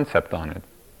of concept on it,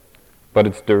 but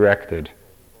it's directed.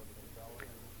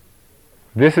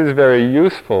 This is very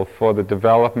useful for the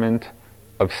development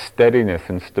of steadiness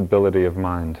and stability of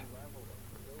mind.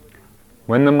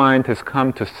 When the mind has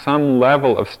come to some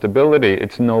level of stability,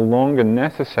 it's no longer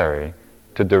necessary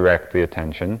to direct the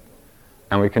attention,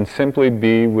 and we can simply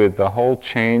be with the whole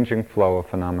changing flow of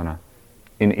phenomena.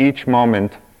 In each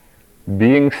moment,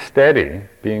 being steady,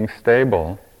 being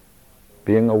stable,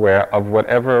 being aware of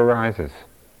whatever arises.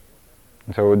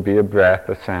 And so it would be a breath,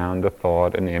 a sound, a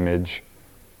thought, an image.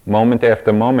 Moment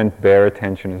after moment, bare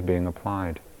attention is being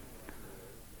applied.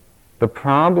 The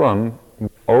problem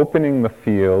opening the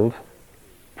field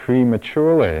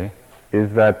prematurely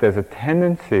is that there's a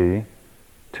tendency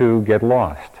to get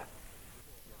lost.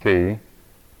 To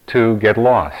get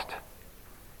lost.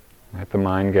 Right? The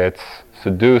mind gets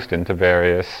seduced into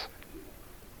various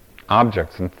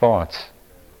objects and thoughts.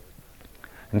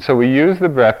 And so we use the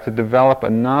breath to develop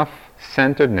enough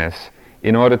centeredness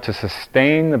in order to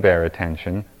sustain the bare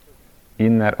attention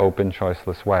in that open,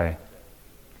 choiceless way.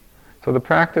 So the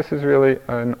practice is really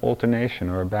an alternation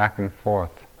or a back and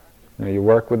forth. You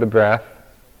work with the breath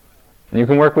And you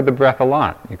can work with the breath a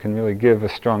lot. You can really give a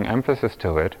strong emphasis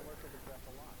to it.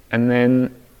 And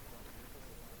then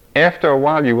after a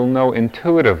while you will know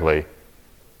intuitively,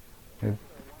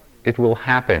 it will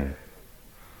happen,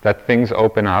 that things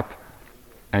open up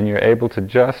and you're able to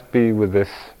just be with this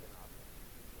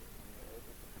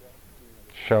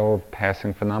show of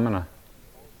passing phenomena.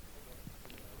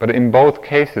 But in both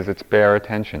cases it's bare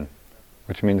attention,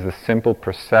 which means the simple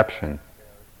perception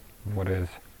of what is.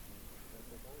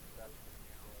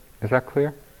 Is that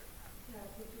clear?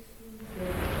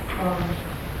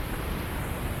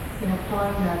 In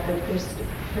applying that there's,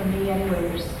 for me anyway,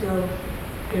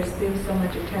 there's been so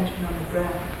much attention on the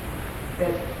breath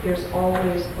that there's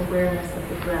always awareness of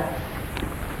the breath.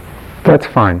 That's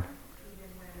fine. Even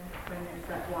when there's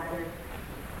that wider.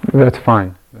 That's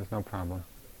fine. There's no problem.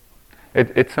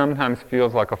 It sometimes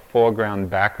feels like a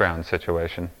foreground-background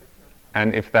situation.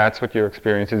 And if that's what your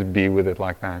experience is, be with it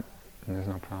like that. And there's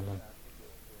no problem.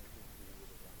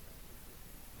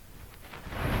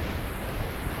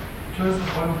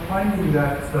 Joseph, I'm finding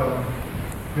that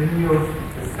when your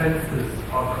senses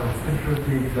are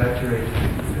considerably exaggerated,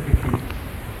 specifically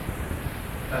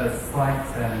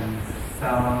sights and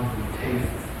sounds and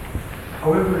tastes.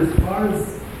 However, as far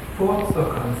as thoughts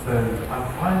are concerned, I'm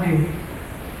finding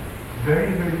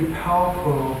very, very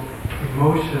powerful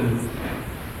emotions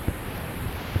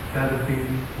that have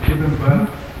been given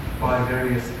birth by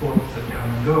various thoughts that come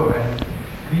and go. And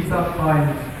these I find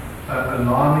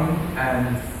alarming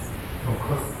and, of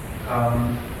course,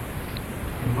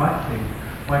 enlightening.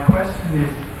 My question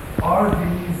is, are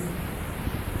these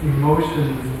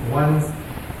emotions ones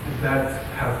that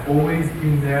have always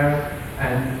been there,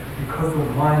 and because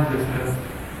of mindlessness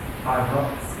I've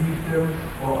not perceived them,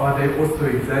 or are they also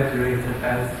exaggerated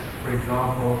as, for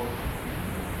example,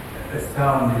 a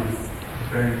sound is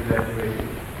very exaggerated?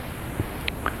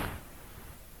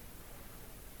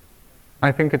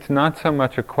 I think it's not so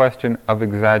much a question of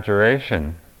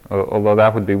exaggeration, although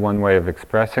that would be one way of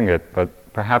expressing it, but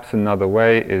perhaps another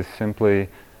way is simply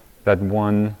that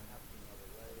one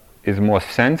is more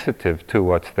sensitive to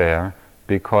what's there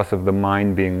because of the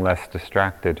mind being less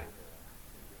distracted.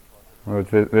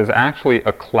 There's actually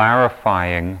a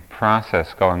clarifying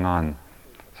process going on.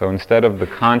 So instead of the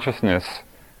consciousness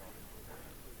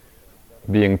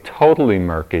being totally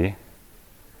murky,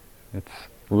 it's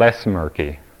less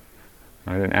murky.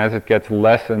 Right? And as it gets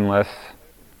less and less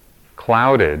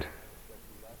clouded,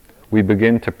 we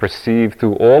begin to perceive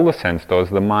through all the sense doors,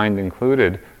 the mind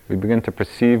included, we begin to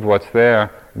perceive what's there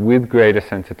with greater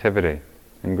sensitivity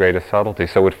and greater subtlety.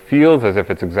 So it feels as if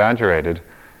it's exaggerated.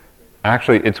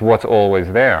 Actually, it's what's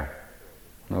always there.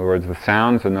 In other words, the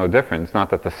sounds are no different. It's not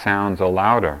that the sounds are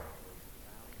louder.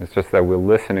 It's just that we're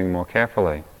listening more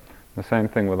carefully. The same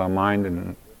thing with our mind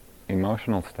and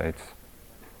emotional states.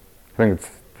 I think it's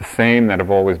the same that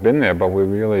have always been there, but we're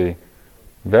really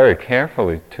very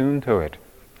carefully tuned to it.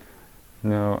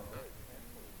 Now,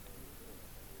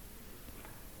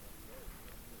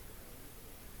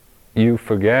 you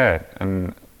forget,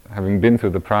 and having been through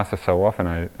the process so often,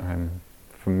 I'm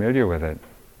familiar with it.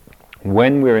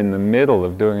 When we're in the middle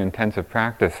of doing intensive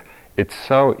practice, it's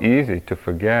so easy to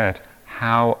forget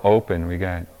how open we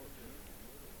get.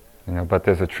 But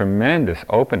there's a tremendous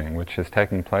opening which is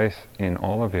taking place in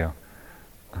all of you.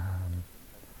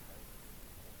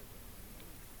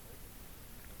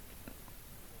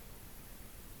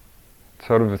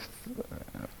 Sort of,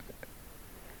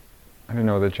 I don't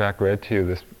know that Jack read to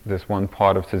you this one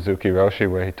part of Suzuki Roshi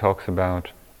where he talks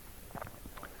about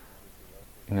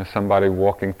somebody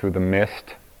walking through the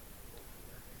mist.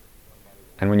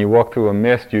 And when you walk through a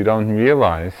mist, you don't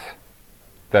realize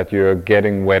that you're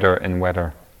getting wetter and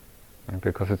wetter. Right?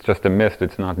 Because it's just a mist,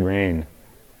 it's not rain.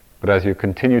 But as you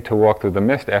continue to walk through the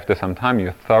mist, after some time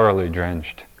you're thoroughly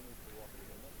drenched.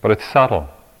 But it's subtle.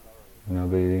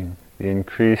 The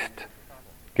increased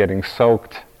getting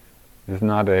soaked is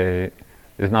not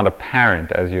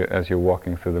apparent as you're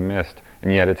walking through the mist,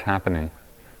 and yet it's happening.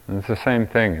 And it's the same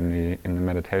thing in the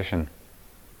meditation.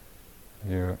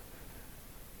 You're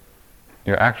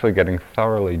actually getting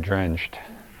thoroughly drenched,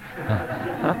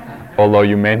 although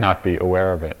you may not be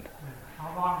aware of it.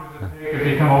 How long does it take to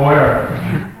become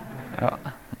aware?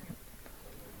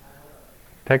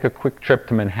 Take a quick trip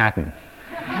to Manhattan.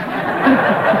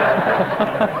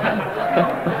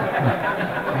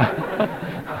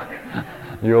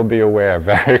 You'll be aware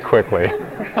very quickly.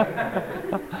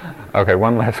 Okay,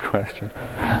 one last question.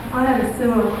 I had a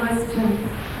similar question.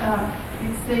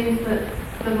 It seems that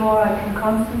the more I can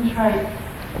concentrate,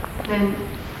 then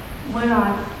when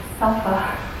I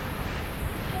suffer,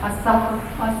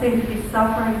 I seem to be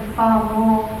suffering far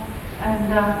more,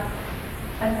 and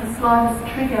at the slightest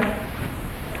trigger,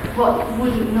 what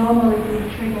wouldn't normally be a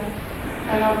trigger.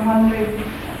 And I'm wondering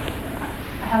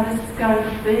how this is going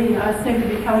to be. I seem to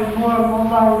be becoming more and more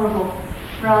vulnerable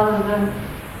rather than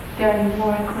gaining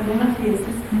more equanimity. Is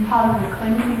this part of the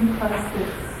cleansing process?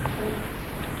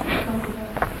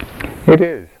 It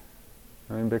is.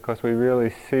 I mean, because we really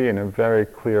see in a very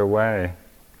clear way.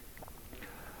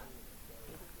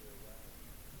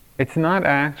 It's not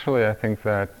actually, I think,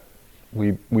 that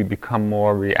we become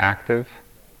more reactive,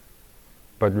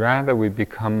 but rather we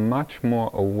become much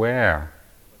more aware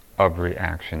of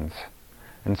reactions.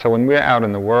 And so when we're out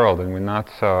in the world and we're not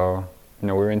so,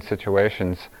 we're in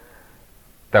situations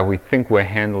that we think we're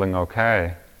handling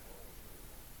okay,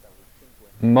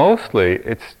 mostly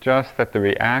it's just that the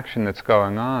reaction that's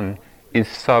going on is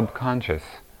subconscious.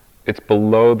 It's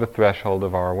below the threshold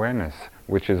of our awareness,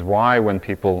 which is why when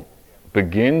people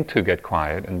begin to get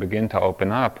quiet and begin to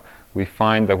open up, we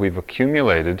find that we've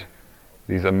accumulated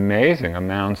these amazing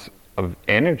amounts of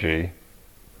energy,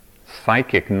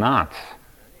 psychic knots.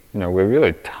 We're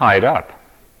really tied up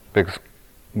because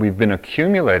we've been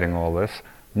accumulating all this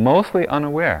mostly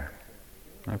unaware,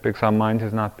 right? Because our mind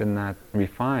has not been that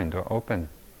refined or open.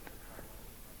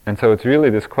 And so it's really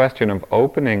this question of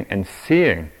opening and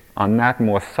seeing on that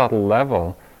more subtle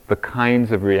level the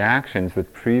kinds of reactions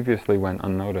that previously went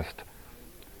unnoticed.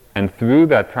 And through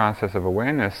that process of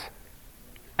awareness,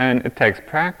 and it takes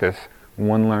practice,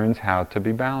 one learns how to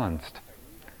be balanced.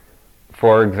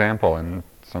 For example, and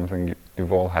something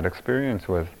you've all had experience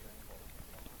with,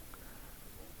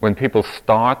 when people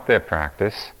start their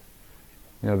practice,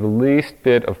 the least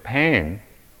bit of pain,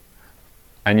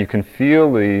 and you can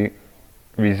feel the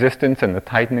resistance and the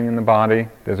tightening in the body,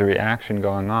 there's a reaction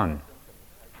going on.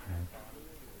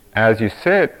 As you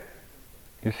sit,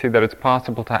 you see that it's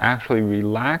possible to actually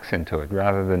relax into it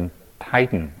rather than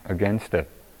tighten against it.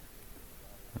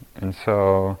 And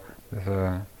so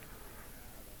there's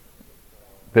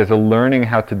a learning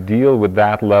how to deal with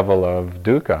that level of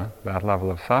dukkha, that level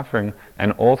of suffering,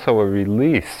 and also a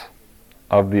release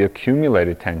of the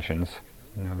accumulated tensions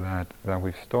that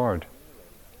we've stored.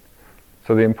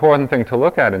 So the important thing to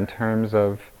look at in terms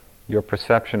of your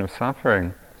perception of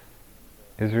suffering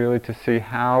is really to see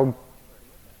how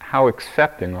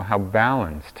accepting or how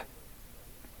balanced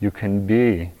you can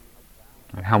be,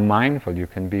 how mindful you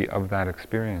can be of that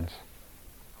experience.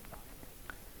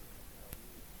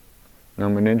 Now,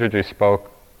 Munindraji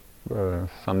spoke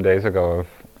some days ago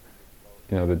of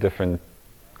the different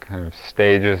kind of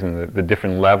stages and the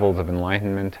different levels of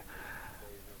enlightenment.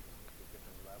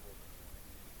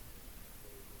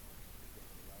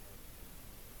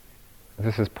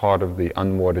 This is part of the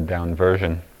unwatered down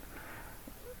version,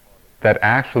 that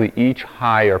actually each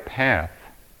higher path,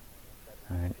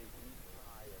 right,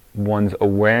 one's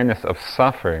awareness of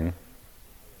suffering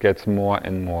gets more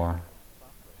and more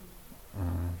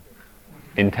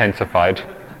intensified.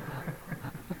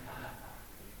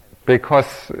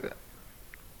 Because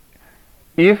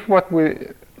if what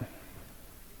it's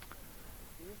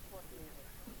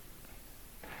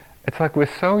like we're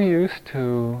so used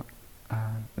to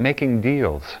making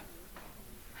deals.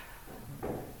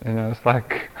 It's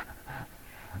like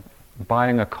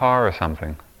buying a car or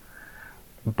something.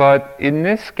 But in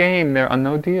this game there are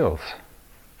no deals.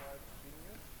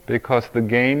 Because the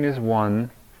game is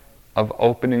one of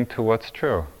opening to what's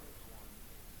true.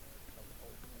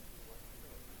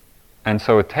 And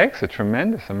so it takes a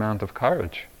tremendous amount of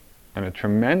courage and a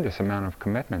tremendous amount of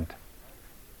commitment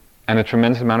and a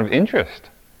tremendous amount of interest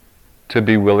to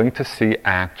be willing to see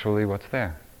actually what's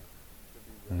there.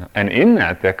 And in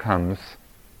that there comes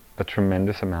a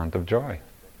tremendous amount of joy.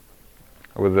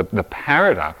 The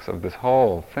paradox of this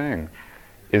whole thing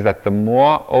is that the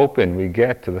more open we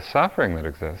get to the suffering that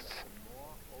exists,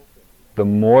 the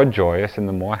more joyous and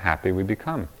the more happy we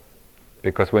become.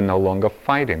 Because we're no longer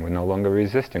fighting, we're no longer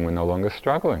resisting, we're no longer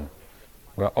struggling.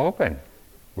 We're open,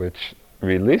 which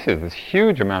releases this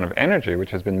huge amount of energy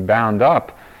which has been bound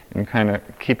up in kind of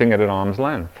keeping it at arm's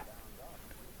length.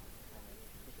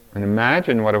 And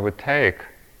imagine what it would take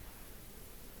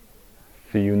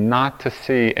for you not to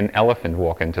see an elephant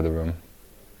walk into the room.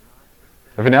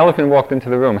 If an elephant walked into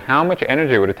the room, how much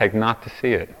energy would it take not to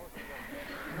see it?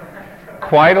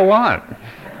 Quite a lot.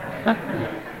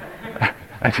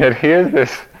 And yet here's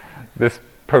this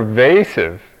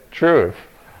pervasive truth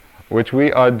which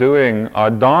we are doing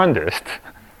our darndest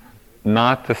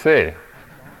not to see.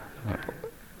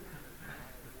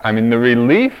 I mean, the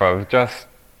relief of just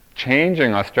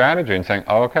changing our strategy and saying,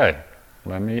 oh, okay,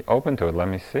 let me open to it, let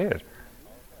me see it.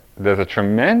 There's a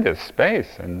tremendous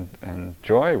space and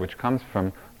joy which comes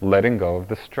from letting go of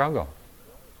the struggle.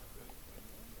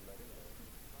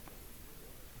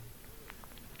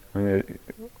 mean,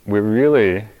 we're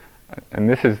really, and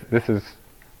this is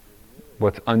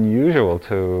what's unusual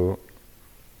to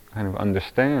kind of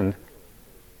understand,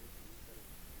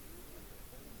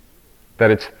 that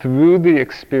it's through the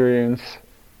experience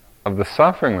of the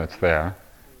suffering that's there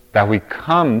that we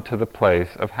come to the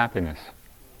place of happiness.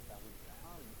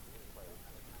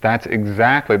 That's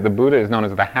exactly, the Buddha is known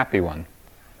as the happy one.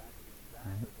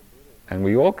 And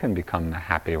we all can become the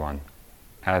happy one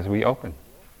as we open.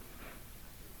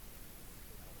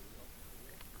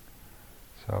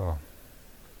 So,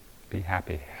 be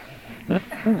happy.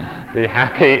 Be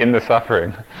happy in the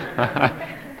suffering.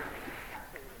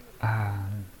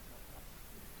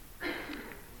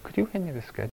 Could you hand me the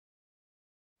schedule?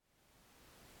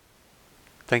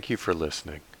 Thank you for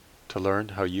listening. To learn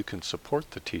how you can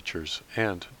support the teachers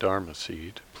and Dharma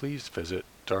Seed, please visit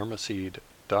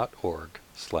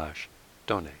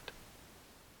dharmaseed.org/donate.